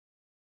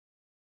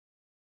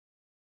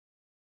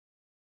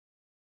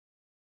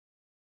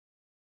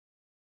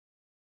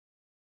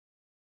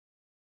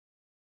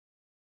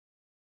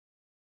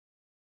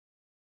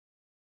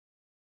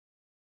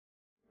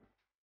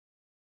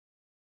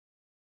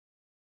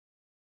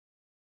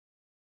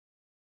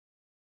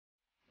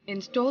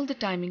Install the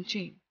timing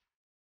chain.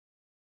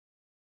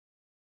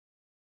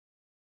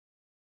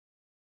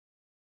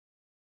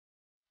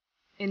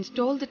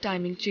 Install the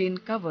timing chain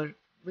cover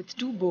with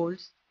 2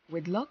 bolts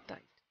with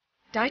Loctite.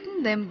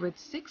 Tighten them with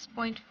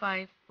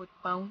 6.5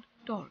 foot-pound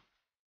torque.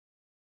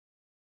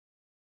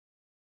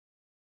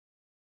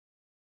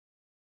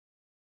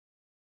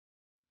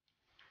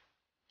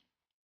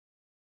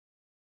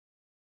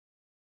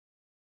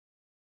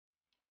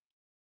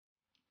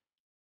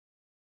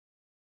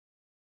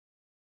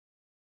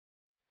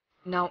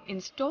 Now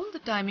install the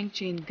timing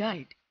chain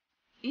guide,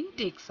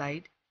 intake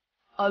side,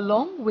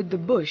 along with the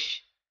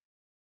bush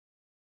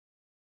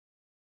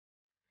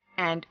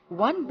and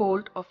 1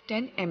 bolt of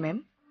 10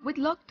 mm with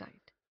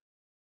Loctite.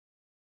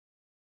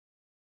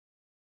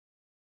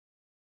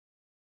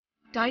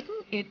 Tighten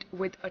it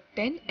with a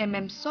 10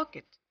 mm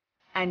socket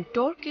and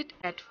torque it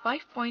at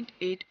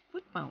 5.8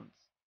 foot-pounds.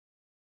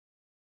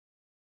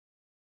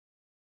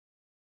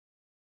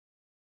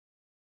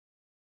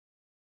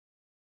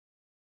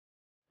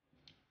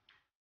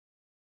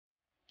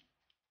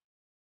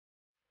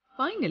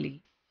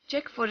 Finally,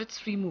 check for its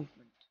free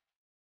movement.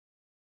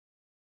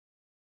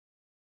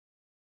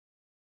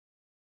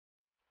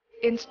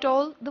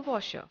 Install the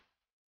washer.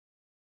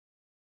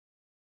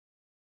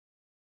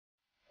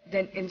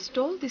 Then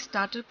install the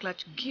starter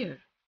clutch gear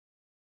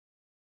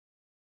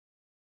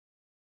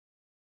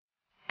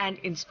and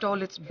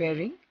install its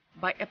bearing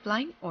by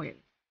applying oil.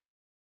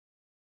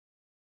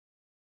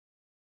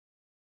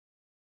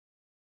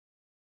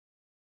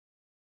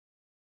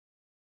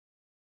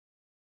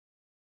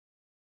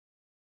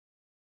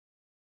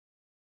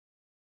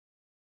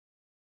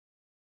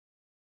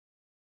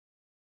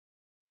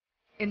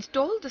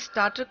 Install the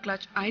starter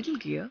clutch idle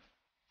gear,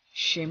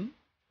 shim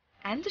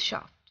and the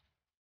shaft.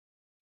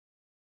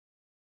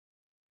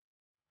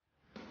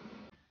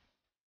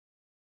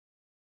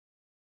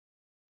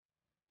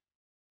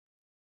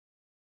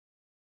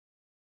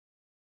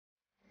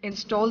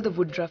 Install the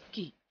woodruff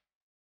key.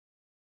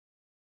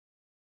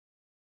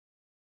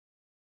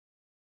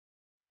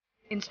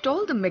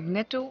 Install the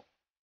Magneto.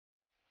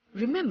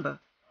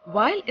 Remember,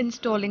 while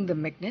installing the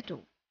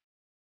Magneto,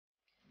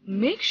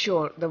 make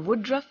sure the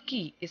woodruff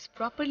key is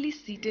properly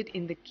seated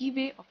in the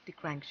keyway of the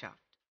crankshaft.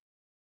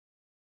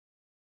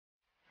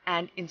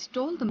 And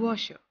install the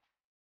washer.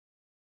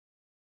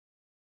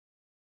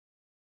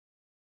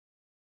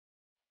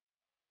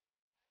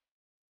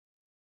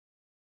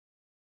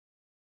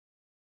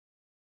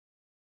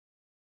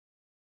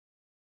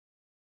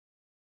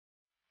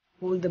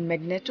 Hold the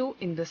Magneto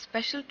in the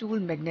special tool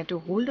Magneto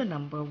holder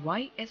number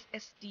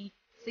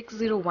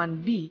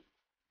YSST601B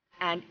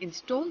and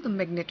install the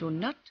Magneto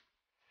nut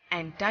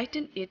and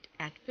tighten it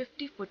at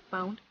 50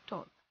 foot-pound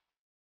torque.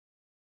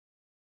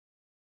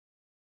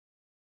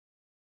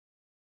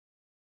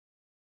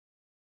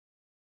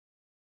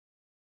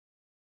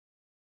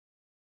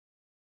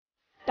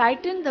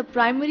 Tighten the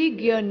primary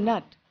gear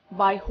nut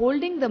by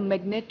holding the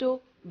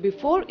Magneto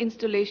before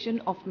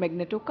installation of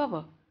Magneto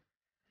cover.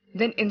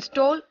 Then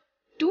install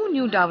 2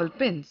 new dowel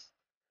pins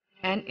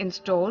and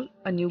install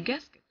a new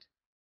gasket.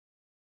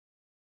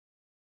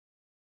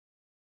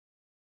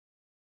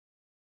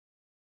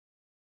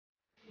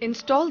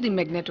 Install the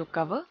Magneto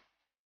cover.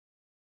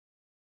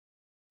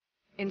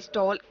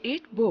 Install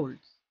 8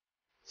 bolts,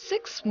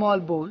 6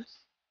 small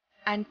bolts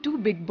and 2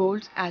 big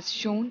bolts as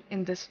shown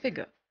in this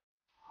figure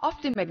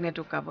of the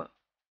Magneto cover.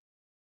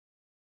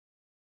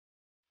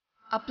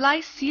 Apply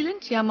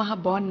sealant Yamaha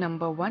bond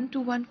number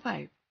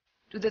 1215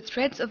 to the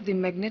threads of the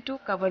Magneto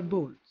cover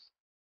bolts.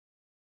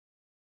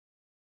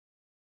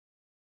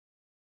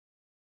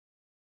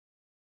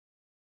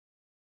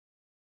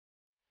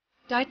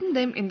 Tighten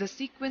them in the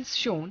sequence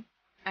shown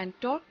and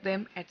torque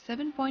them at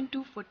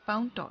 7.2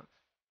 foot-pound torque.